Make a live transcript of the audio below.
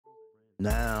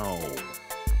Now.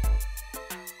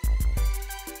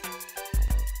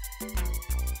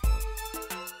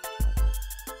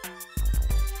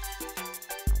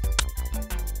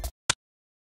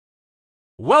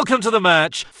 Welcome to the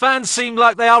match. Fans seem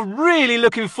like they are really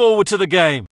looking forward to the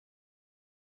game.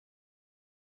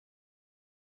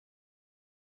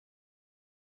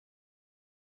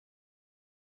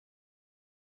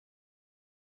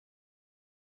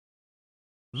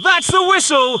 That's the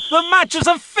whistle! The match has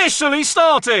officially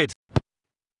started!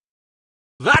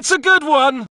 That's a good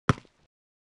one!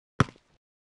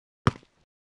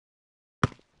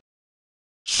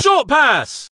 Short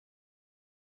pass!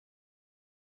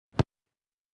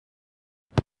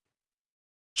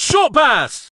 Short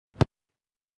pass!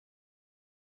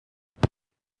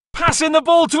 Passing the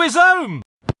ball to his own!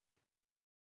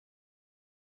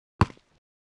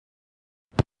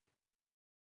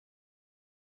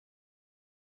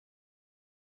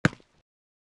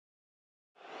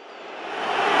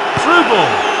 Through ball!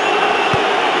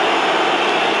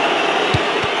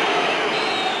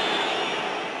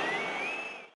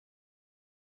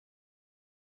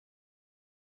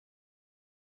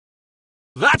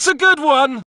 That's a good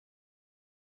one!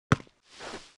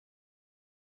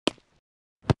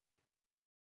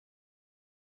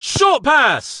 Short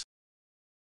pass!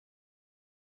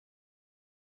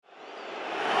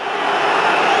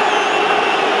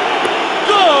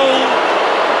 Goal!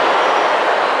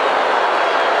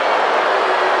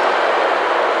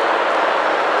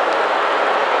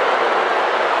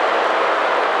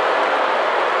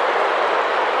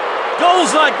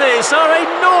 Goals like this are a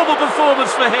normal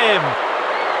performance for him.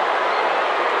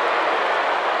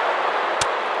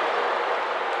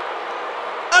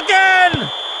 Again!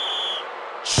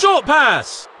 Short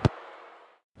pass!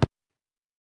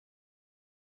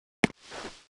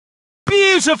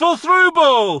 Beautiful through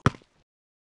ball!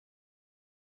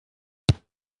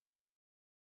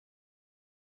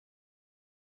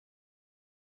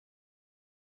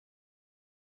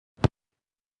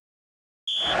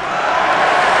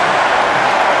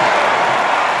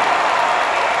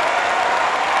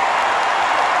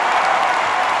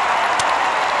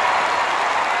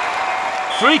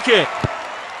 Free kick!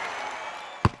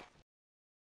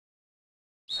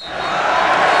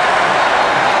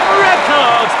 Red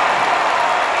card!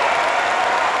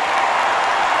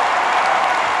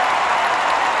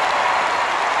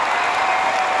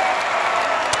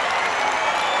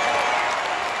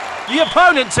 The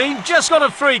opponent team just got a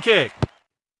free kick.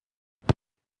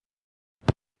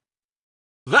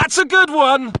 That's a good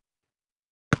one.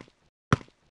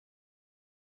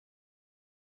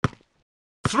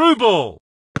 Through ball.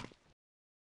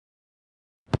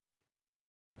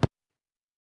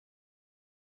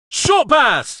 Short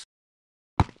pass.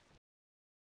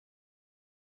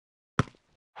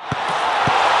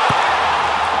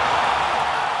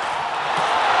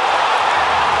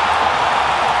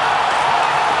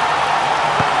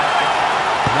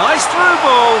 Nice through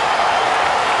ball.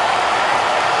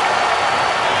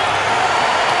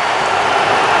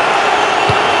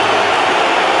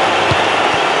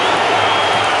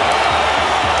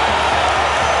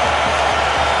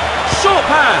 Short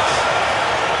pass.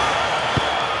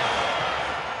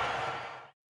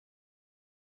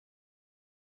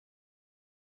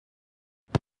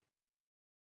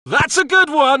 That's a good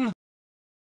one.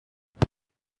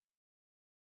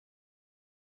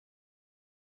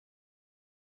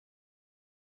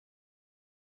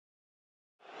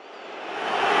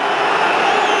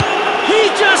 He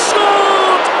just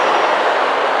scored!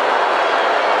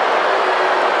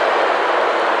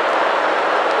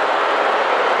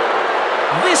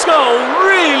 This goal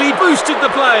really boosted the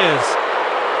players.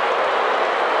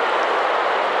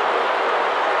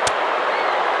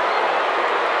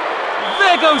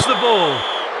 There goes the ball.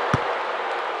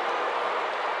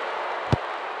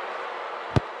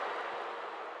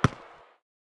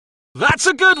 That's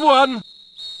a good one.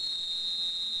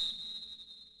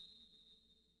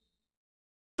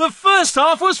 The first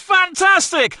half was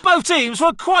fantastic. Both teams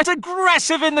were quite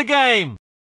aggressive in the game.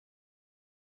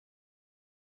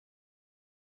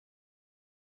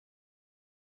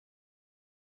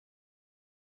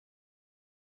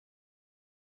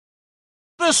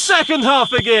 The second half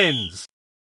begins.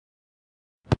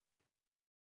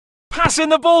 Passing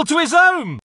the ball to his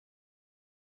own.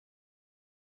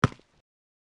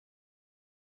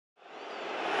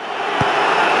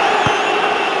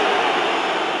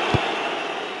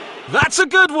 That's a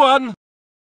good one.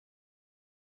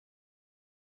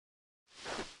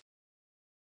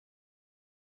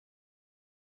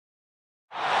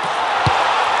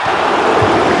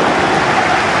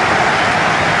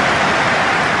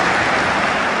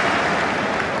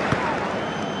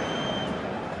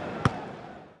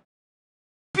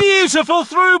 Beautiful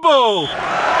through ball.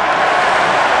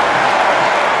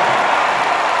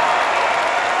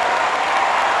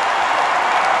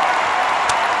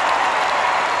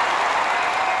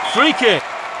 Free kick.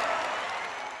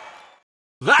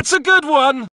 That's a good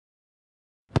one.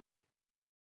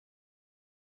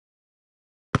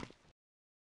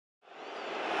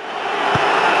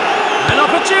 An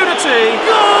opportunity.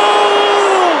 Goal!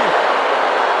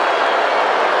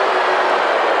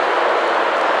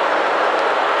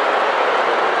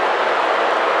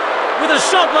 With a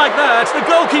shot like that, the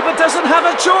goalkeeper doesn't have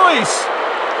a choice.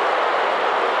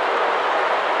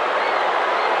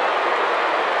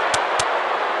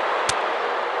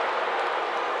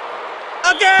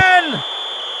 Again!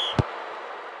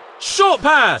 Short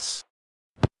pass.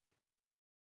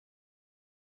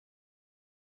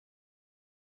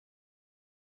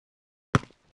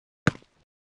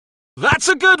 That's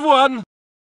a good one.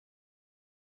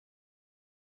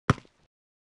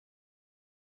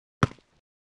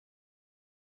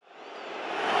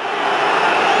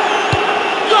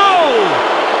 Goal!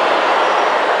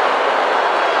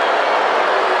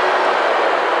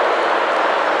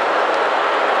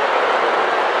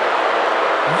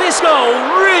 This goal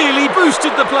really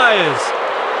boosted the players.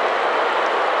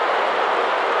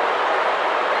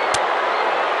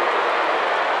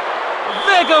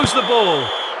 There goes the ball.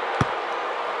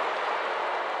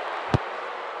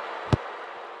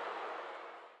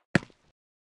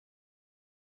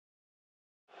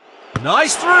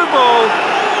 Nice through ball.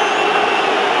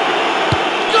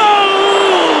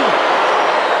 Goal!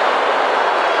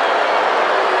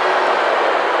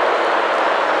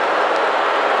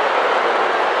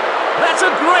 That's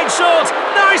a great shot.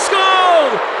 Nice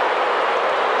goal!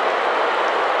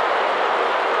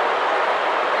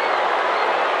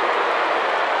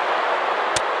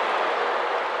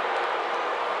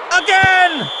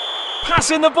 Again!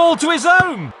 Passing the ball to his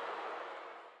own.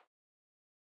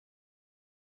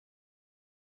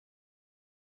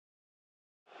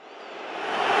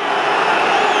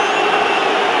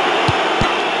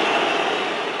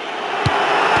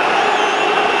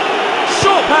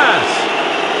 Pass.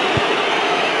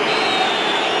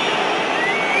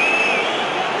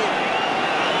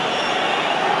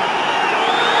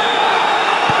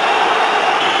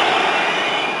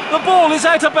 The ball is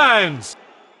out of bounds.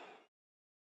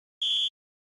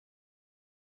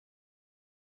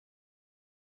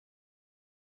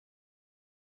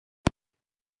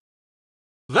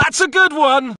 That's a good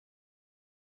one.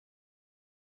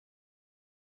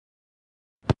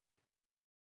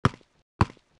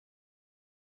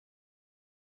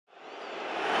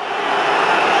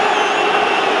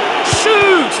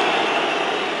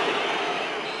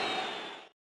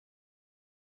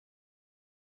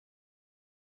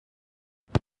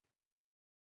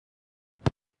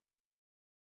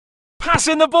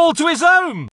 Passing the ball to his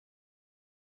own.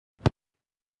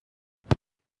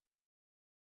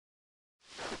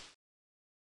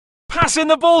 Passing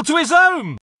the ball to his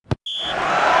own.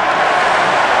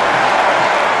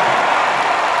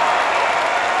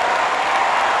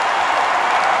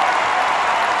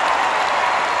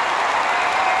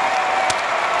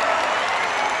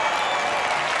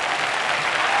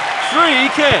 Free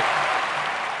kick.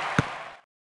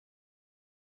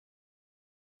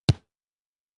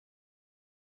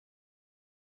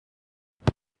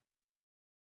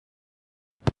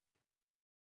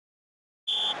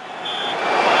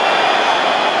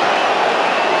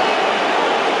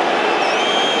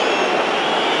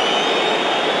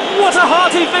 What a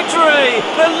hearty victory!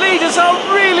 The leaders are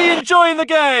really enjoying the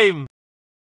game!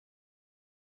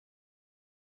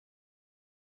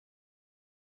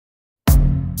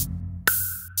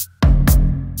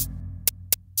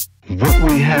 What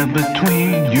we have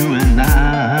between you and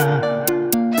I,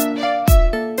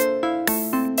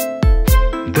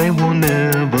 they will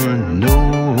never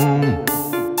know.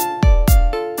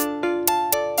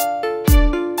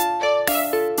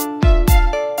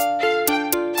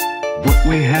 What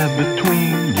we have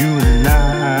between you and I,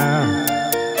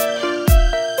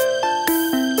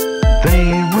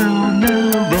 they will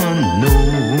never know.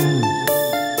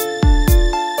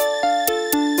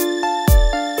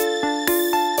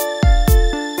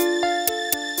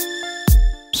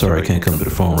 Sorry I can't come to the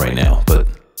phone right now, but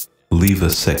leave a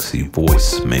sexy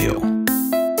voicemail.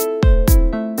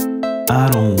 I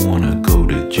don't wanna go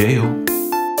to jail.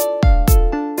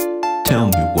 Tell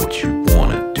me